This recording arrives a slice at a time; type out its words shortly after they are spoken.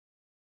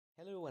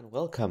Hello and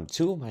welcome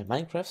to my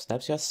Minecraft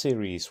Snapshots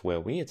series, where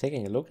we are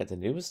taking a look at the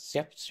newest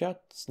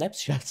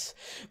snapshots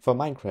for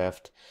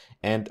Minecraft.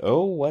 And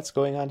oh, what's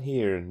going on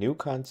here? New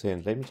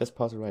content. Let me just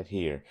pause it right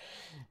here.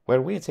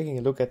 Where we are taking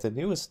a look at the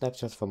newest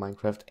snapshots for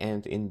Minecraft,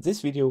 and in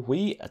this video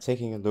we are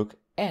taking a look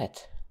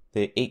at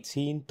the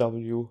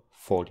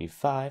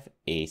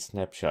 18w45a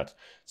snapshot.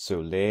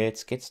 So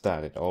let's get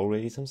started.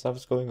 Already some stuff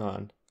is going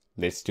on.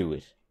 Let's do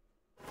it.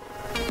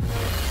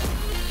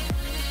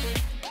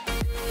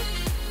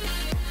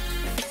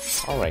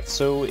 Alright,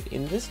 so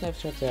in this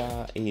snapshot there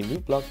are a new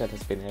block that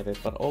has been added,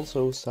 but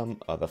also some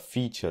other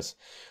features.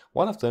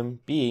 One of them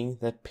being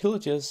that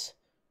pillagers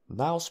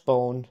now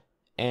spawn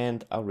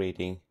and are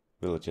raiding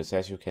villagers.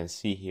 As you can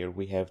see here,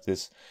 we have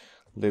this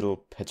little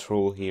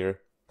patrol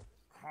here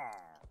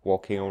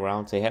walking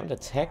around. They haven't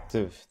attacked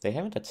the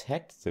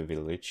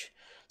village.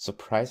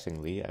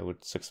 Surprisingly, I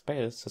would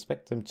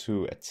suspect them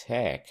to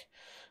attack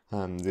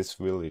this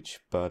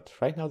village, but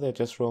right now they're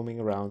just roaming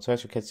around. So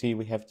as you can see,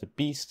 we have the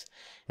beast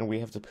and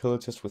we have the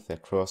pillagers with their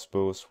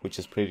crossbows, which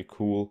is pretty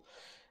cool.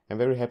 I'm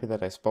very happy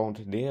that I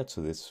spawned near to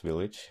this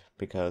village,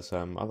 because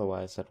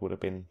otherwise that would have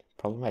been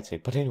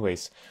problematic. But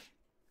anyways,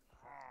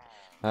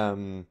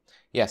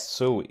 yes,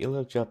 so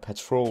illager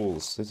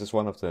patrols, this is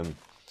one of them,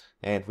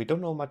 and we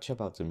don't know much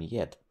about them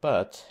yet,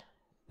 but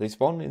they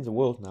spawn in the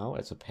world now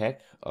as a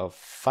pack of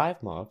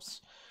 5 mobs,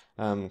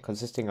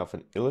 consisting of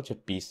an illager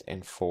beast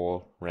and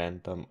 4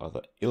 random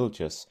other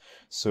illagers.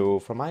 So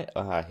for my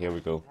here we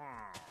go.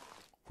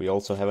 We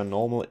also have a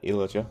normal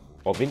illager,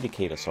 or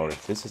vindicator, sorry.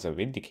 This is a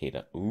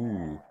vindicator.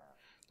 Ooh.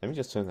 Let me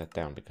just turn that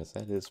down because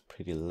that is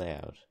pretty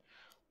loud.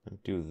 Let me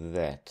do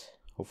that.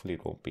 Hopefully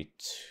it won't be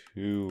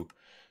too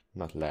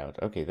not loud.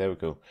 Okay, there we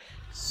go.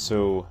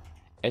 So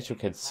as you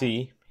can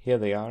see, here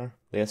they are.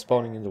 They are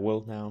spawning in the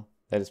world now.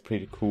 That is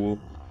pretty cool.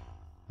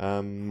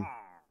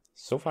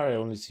 So far I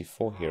only see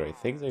 4 here. I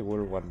think there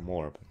were 1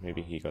 more, but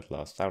maybe he got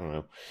lost. I don't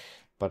know.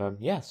 But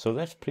yeah, so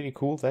that's pretty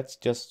cool. That's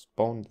just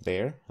spawned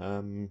there.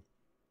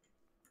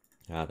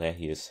 There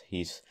he is.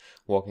 He's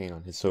walking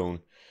on his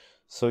own.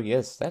 So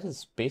yes, that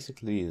is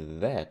basically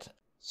that.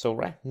 So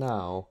right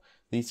now,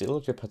 these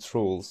illager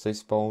patrols, they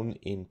spawn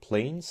in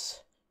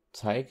plains,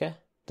 taiga,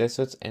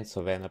 deserts, and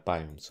savanna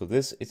biomes. So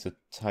this is a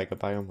taiga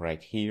biome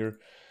right here.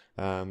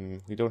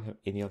 We don't have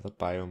any other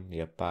biome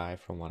nearby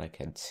from what I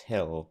can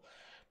tell.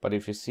 But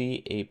if you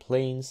see a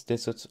plains,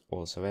 desert,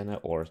 or savanna,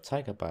 or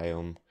taiga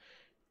biome,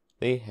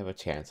 they have a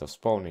chance of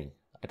spawning.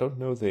 I don't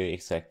know the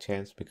exact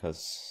chance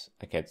because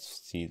I can't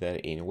see that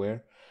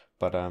anywhere.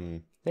 But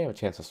they have a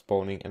chance of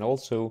spawning. And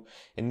also,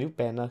 a new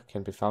banner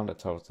can be found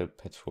atop of the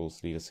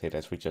patrol's leader's head.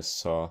 As we just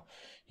saw,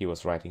 he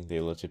was riding the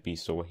illager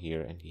beast over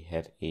here, and he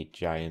had a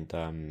giant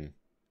banner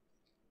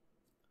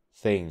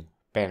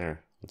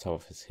on top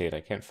of his head.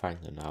 I can't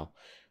find it now.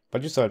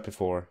 But you saw it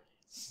before.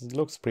 It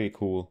looks pretty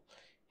cool.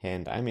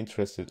 And I'm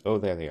interested. Oh,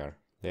 there they are.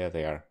 There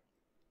they are.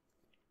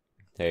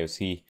 There you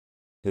see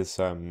his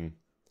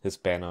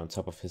banner on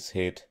top of his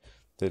head.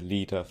 The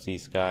leader of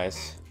these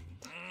guys.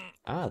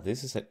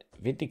 This is a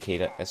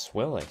vindicator as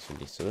well,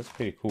 actually. So that's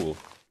pretty cool.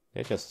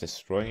 They're just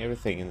destroying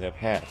everything in their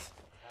path.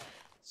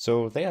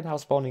 So they are now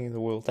spawning in the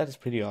world. That is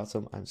pretty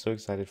awesome. I'm so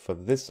excited for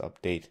this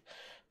update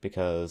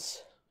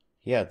because,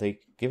 yeah, they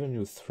give a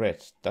new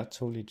threat. Not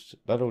only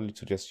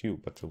to just you,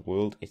 but the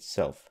world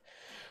itself.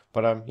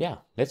 But yeah,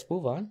 let's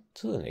move on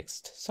to the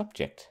next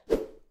subject.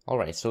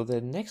 Alright, so the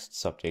next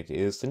subject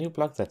is the new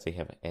block that they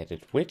have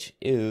added, which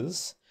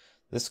is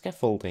the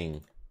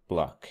scaffolding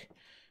block,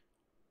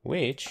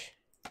 which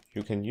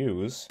you can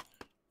use,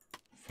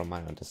 from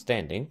my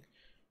understanding,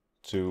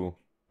 to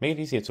make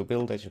it easier to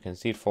build. As you can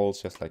see, it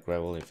falls just like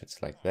gravel if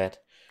it's like that.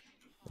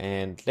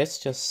 And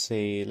let's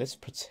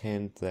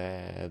pretend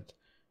that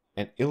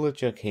an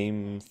illager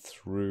came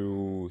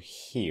through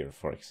here,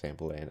 for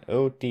example, and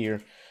oh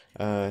dear,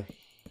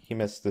 he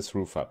messed this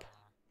roof up.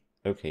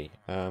 Okay,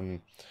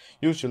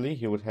 usually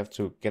you would have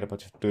to get a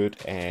bunch of dirt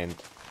and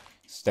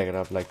stack it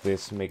up like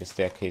this, make a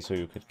staircase so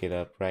you could get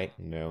up, right?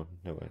 No,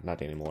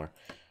 not anymore.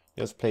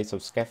 Just place some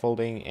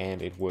scaffolding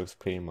and it works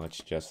pretty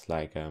much just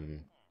like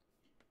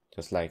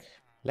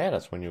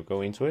ladders when you go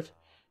into it.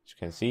 As you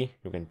can see,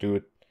 you can do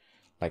it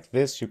like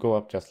this, you go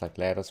up just like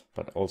ladders,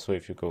 but also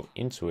if you go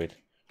into it.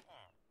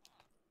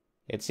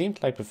 It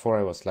seemed like before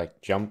I was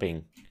like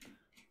jumping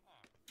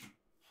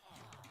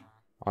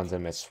on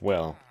them as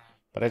well.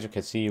 But as you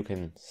can see, you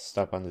can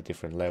stop on the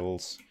different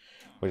levels,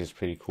 which is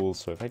pretty cool.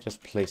 So if I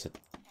just place a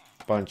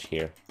bunch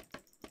here,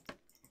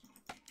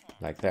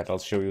 like that, I'll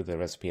show you the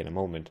recipe in a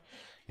moment.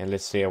 And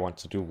let's say I want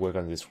to do work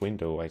on this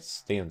window. I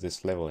stay on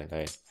this level and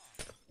I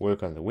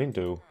work on the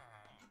window,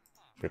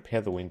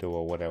 repair the window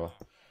or whatever,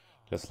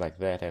 just like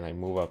that. And I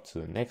move up to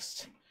the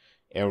next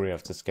area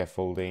of the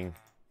scaffolding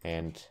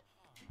and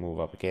move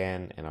up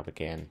again and up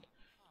again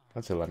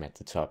until I'm at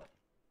the top.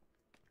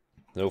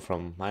 Though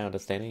from my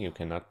understanding, you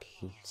cannot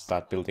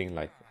start building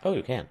like... Oh,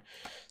 you can.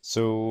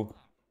 So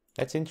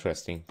that's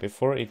interesting.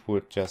 Before it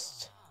would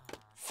just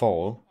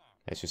fall,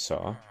 as you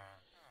saw.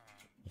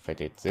 If I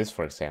did this,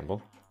 for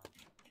example.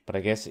 But I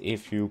guess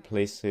if you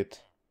place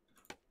it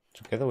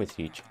together with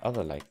each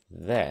other like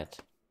that,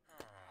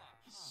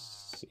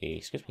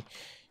 excuse me,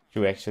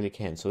 you actually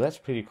can. So that's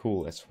pretty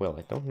cool as well.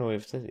 I don't know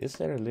if is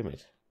there a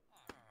limit.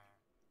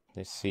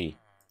 Let's see.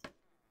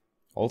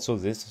 Also,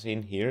 this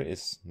in here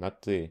is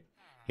not the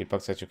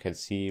hitbox that you can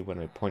see when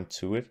I point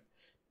to it.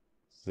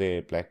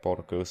 The black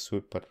border goes to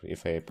it, but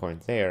if I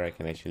point there, I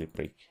can actually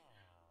break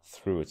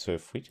through it. So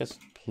if we just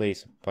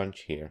place a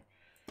bunch here.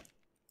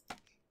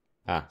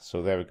 Ah,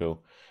 so there we go.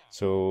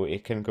 So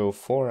it can go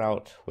 4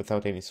 out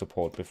without any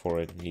support before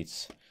it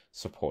needs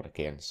support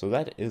again. So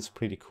that is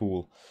pretty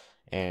cool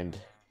and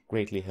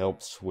greatly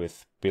helps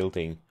with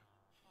building.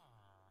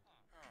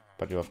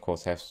 But you of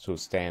course have to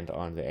stand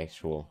on the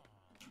actual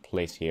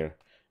place here.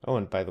 Oh,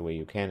 and by the way,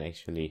 you can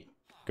actually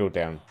go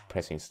down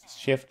pressing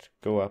shift,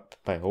 go up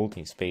by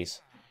holding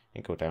space,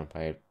 and go down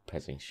by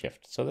pressing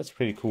shift. So that's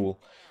pretty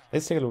cool.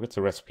 Let's take a look at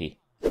the recipe.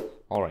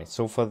 Alright,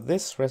 so for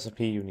this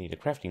recipe you need a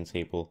crafting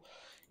table.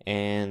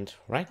 And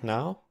right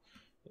now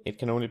it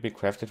can only be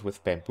crafted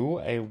with bamboo.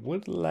 I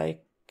would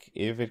like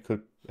if it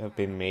could have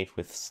been made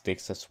with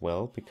sticks as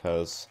well,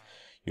 because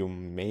you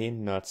may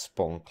not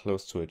spawn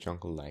close to a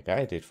jungle like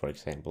I did, for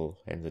example,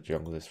 and the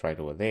jungle is right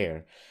over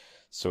there.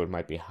 So it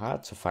might be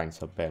hard to find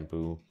some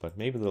bamboo, but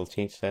maybe they'll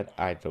change that,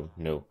 I don't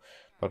know.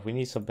 But we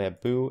need some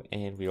bamboo,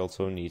 and we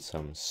also need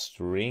some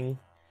string.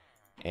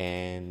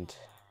 And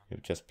you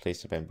just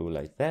place the bamboo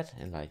like that,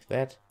 and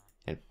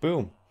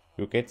boom!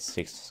 You get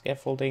 6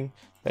 scaffolding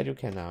that you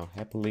can now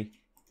happily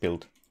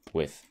build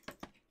with.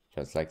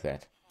 Just like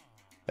that.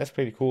 That's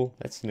pretty cool,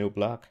 that's a new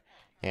block,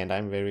 and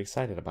I'm very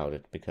excited about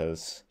it,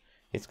 because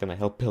it's gonna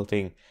help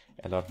building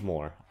a lot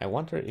more. I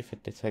wonder if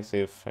it detects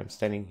if I'm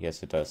standing.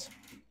 Yes, it does.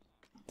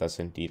 It does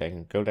indeed. I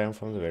can go down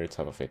from the very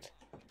top of it.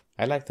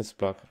 I like this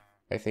block.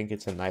 I think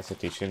it's a nice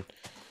addition.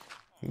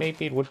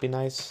 Maybe it would be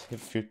nice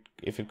if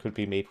it could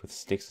be made with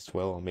sticks as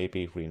well, or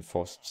maybe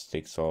reinforced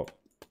sticks or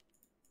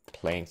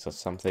planks or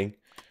something.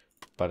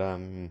 But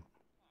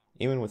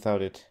even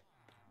without it,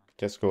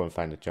 just go and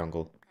find a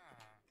jungle.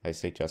 I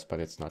say just, but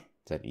it's not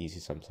that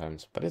easy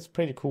sometimes. But it's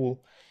pretty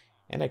cool,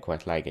 and I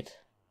quite like it.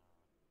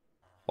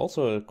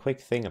 Also, a quick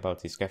thing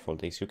about these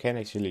scaffoldings, you can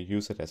actually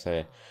use it as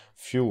a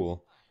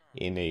fuel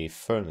in a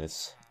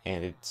furnace,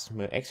 and it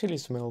actually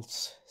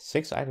smelts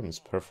 6 items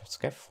per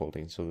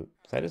scaffolding, so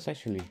that is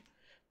actually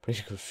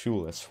pretty good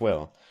fuel as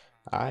well.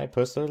 I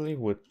personally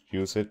would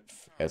use it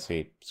as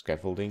a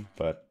scaffolding,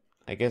 but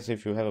I guess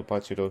if you have a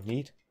bunch you don't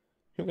need,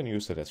 you can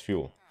use it as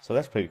fuel, so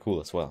that's pretty cool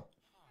as well.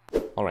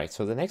 Alright,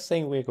 so the next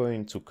thing we're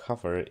going to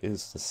cover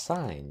is the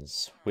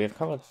signs. We have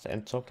covered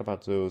and talked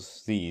about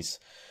these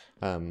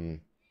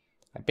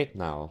a bit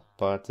now,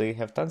 but they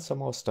have done some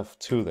more stuff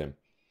to them.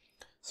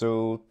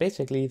 So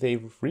basically they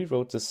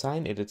rewrote the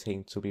sign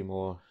editing to be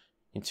more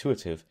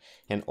intuitive,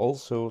 and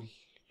also,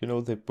 you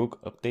know, the book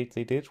update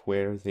they did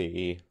where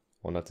they,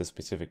 well, not the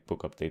specific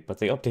book update, but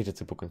they updated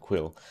the book and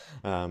quill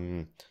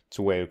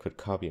to where you could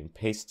copy and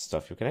paste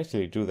stuff. You can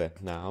actually do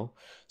that now.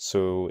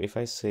 So if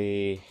I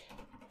say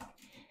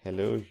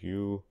hello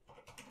you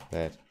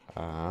that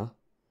are,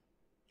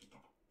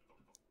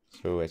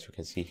 so as you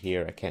can see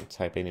here, I can't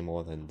type any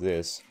more than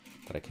this,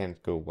 but I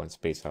can't go 1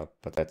 space out,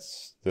 but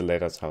that's the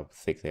letters, how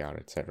thick they are,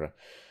 etc.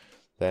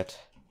 That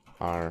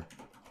are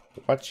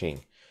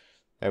watching.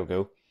 There we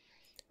go.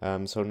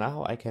 So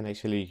now I can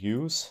actually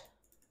use,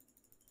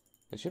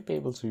 I should be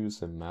able to use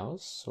the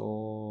mouse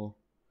or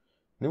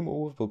new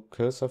movable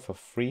cursor for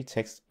free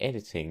text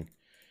editing.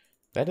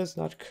 That is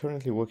not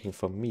currently working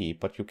for me,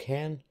 but you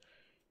can.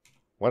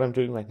 What I'm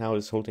doing right now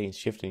is holding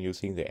shift and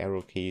using the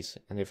arrow keys,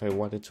 and if I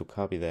wanted to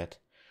copy that,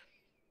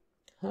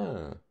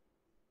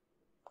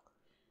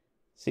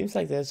 seems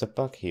like there's a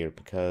bug here,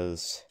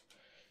 because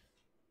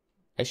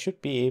I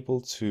should be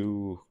able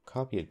to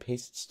copy and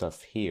paste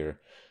stuff here,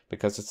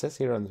 because it says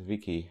here on the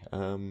wiki,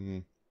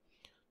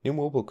 new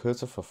mobile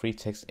cursor for free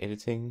text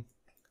editing.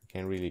 I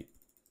can't really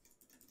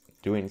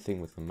do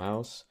anything with the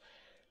mouse.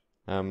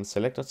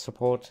 Selected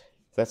support,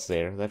 that's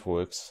there, that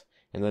works.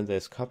 And then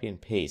there's copy and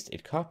paste.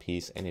 It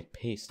copies and it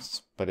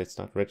pastes, but it's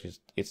not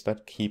registered. It's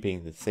not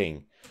keeping the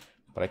thing.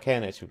 But I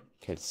can, as you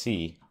can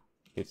see,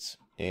 it's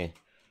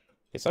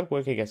not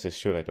working as it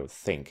should, I don't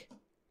think.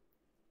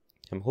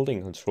 I'm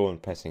holding Control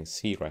and pressing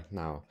C right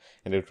now,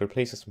 and it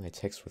replaces my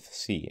text with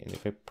C. And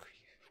if I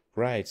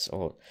writes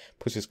or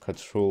pushes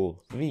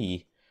Control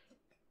V,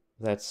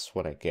 that's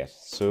what I get.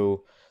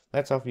 So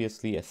that's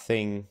obviously a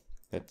thing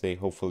that they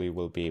hopefully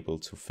will be able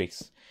to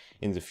fix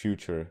in the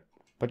future.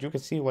 But you can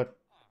see what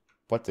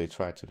they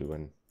try to do,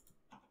 and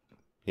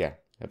yeah,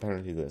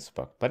 apparently there's a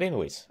bug. But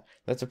anyways,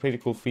 that's a pretty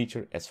cool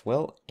feature as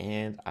well,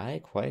 and I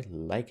quite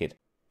like it.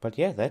 But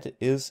yeah, that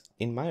is,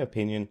 in my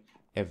opinion,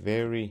 a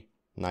very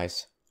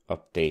nice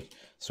update.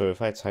 So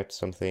if I typed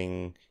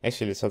something,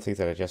 actually something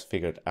that I just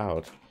figured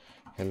out,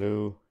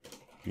 hello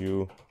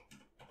you,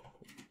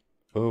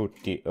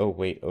 okay,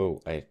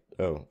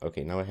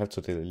 now I have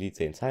to delete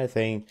the entire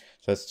thing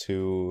just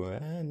to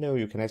no,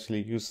 you can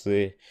actually use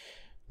the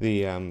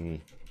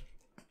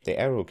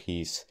arrow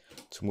keys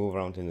to move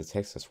around in the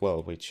text as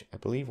well, which I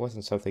believe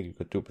wasn't something you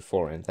could do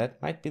before, and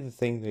that might be the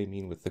thing they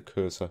mean with the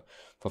cursor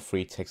for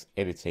free text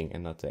editing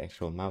and not the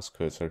actual mouse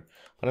cursor,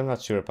 but I'm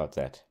not sure about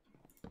that.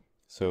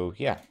 So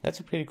yeah, that's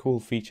a pretty cool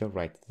feature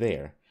right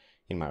there,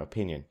 in my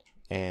opinion.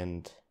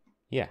 And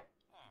yeah,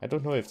 I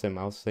don't know if the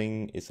mouse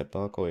thing is a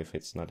bug or if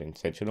it's not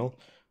intentional,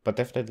 but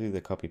definitely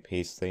the copy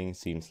paste thing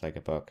seems like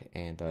a bug,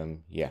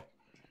 and yeah.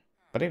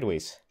 But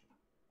anyways,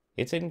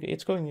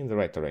 it's going in the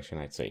right direction,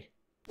 I'd say.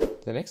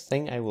 The next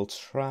thing I will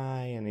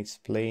try and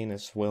explain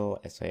as well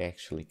as I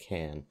actually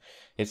can.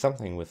 It's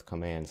something with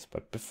commands,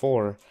 but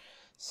before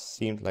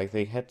seemed like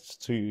they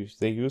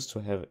used to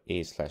have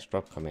a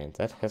 /drop command.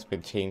 That has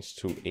been changed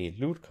to a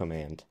loot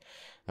command.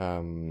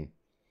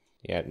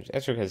 Yeah,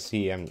 as you can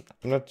see, I'm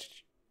not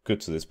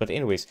good to this, but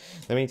anyways,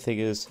 the main thing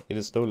is it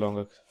is no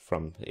longer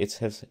from it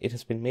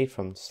has been made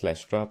from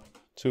 /drop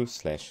to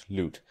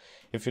 /loot.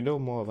 If you know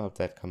more about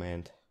that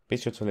command, be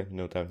sure to let me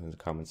know down in the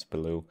comments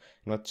below.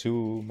 I'm not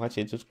too much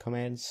into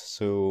commands,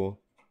 so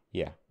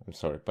yeah, I'm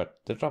sorry, but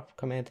the drop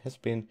command has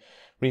been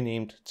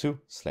renamed to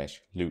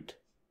 /loot.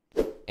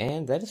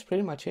 And that is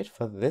pretty much it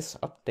for this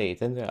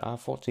update. And there are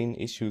 14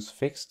 issues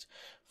fixed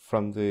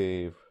from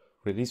the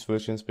release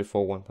versions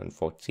before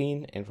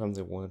 1.14 and from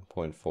the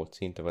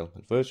 1.14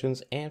 development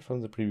versions and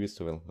from the previous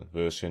development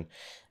version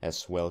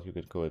as well. You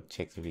could go and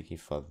check the wiki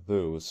for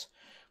those.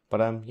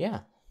 But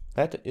yeah,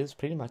 that is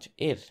pretty much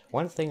it.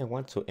 One thing I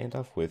want to end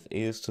off with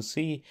is to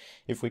see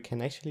if we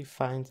can actually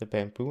find the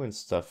bamboo and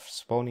stuff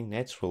spawning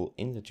natural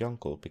in the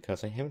jungle,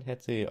 because I haven't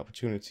had the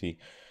opportunity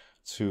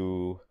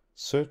to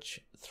search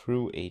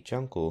through a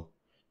jungle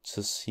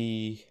to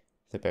see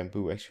the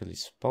bamboo actually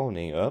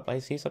spawning. Up, I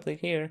see something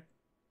here.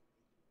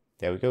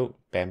 There we go,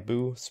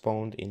 bamboo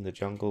spawned in the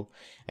jungle.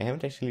 I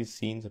haven't actually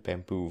seen the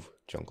bamboo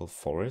jungle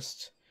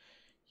forest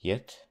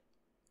yet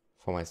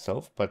for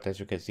myself, but as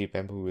you can see,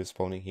 bamboo is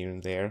spawning here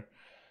and there.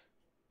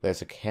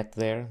 There's a cat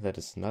there. That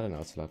is not an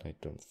ocelot, I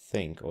don't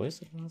think. Or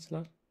is it an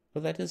ocelot?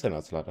 Oh, that is an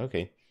ocelot,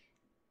 okay.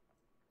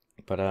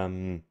 But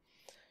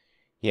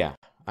yeah,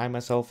 I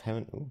myself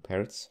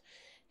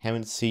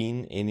haven't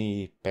seen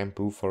any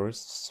bamboo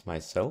forests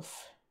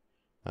myself.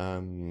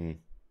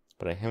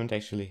 But I haven't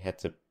actually had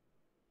the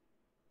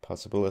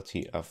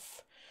possibility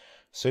of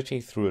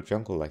searching through a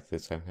jungle like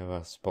this. I've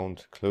never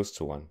spawned close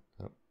to one.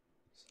 Oh,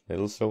 a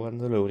little slow on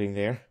the loading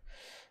there.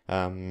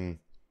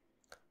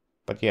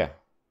 But yeah,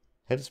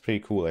 that is pretty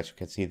cool. As you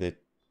can see, the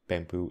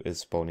bamboo is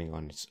spawning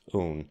on its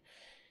own.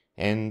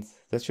 And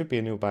there should be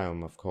a new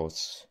biome, of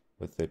course,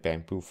 with the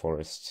bamboo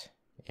forest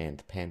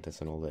and pandas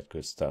and all that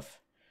good stuff.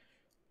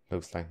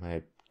 Looks like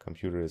my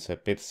computer is a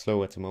bit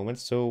slow at the moment,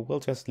 so we'll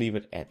just leave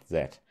it at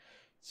that.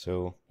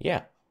 So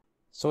yeah.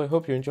 So I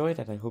hope you enjoyed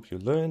and I hope you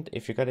learned.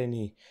 If you got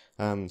any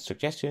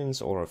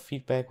suggestions or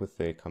feedback with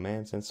the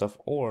commands and stuff,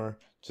 or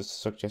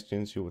just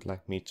suggestions you would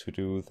like me to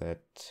do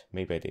that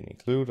maybe I didn't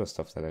include, or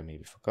stuff that I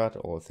maybe forgot,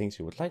 or things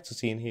you would like to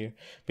see in here,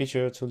 be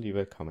sure to leave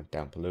a comment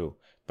down below.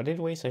 But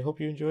anyways, I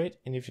hope you enjoyed,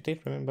 and if you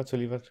did, remember to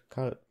leave a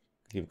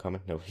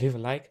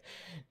like,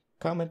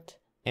 comment,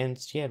 and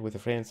share it with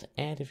your friends.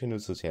 And if you're new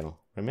to the channel,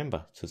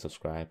 remember to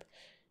subscribe.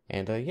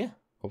 And yeah,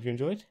 hope you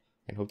enjoyed,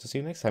 and hope to see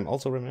you next time.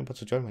 Also remember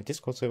to join my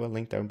Discord server,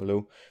 link down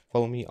below.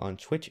 Follow me on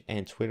Twitch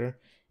and Twitter,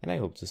 and I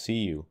hope to see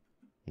you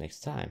next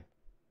time.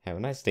 Have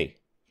a nice day.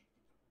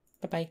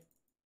 Bye bye.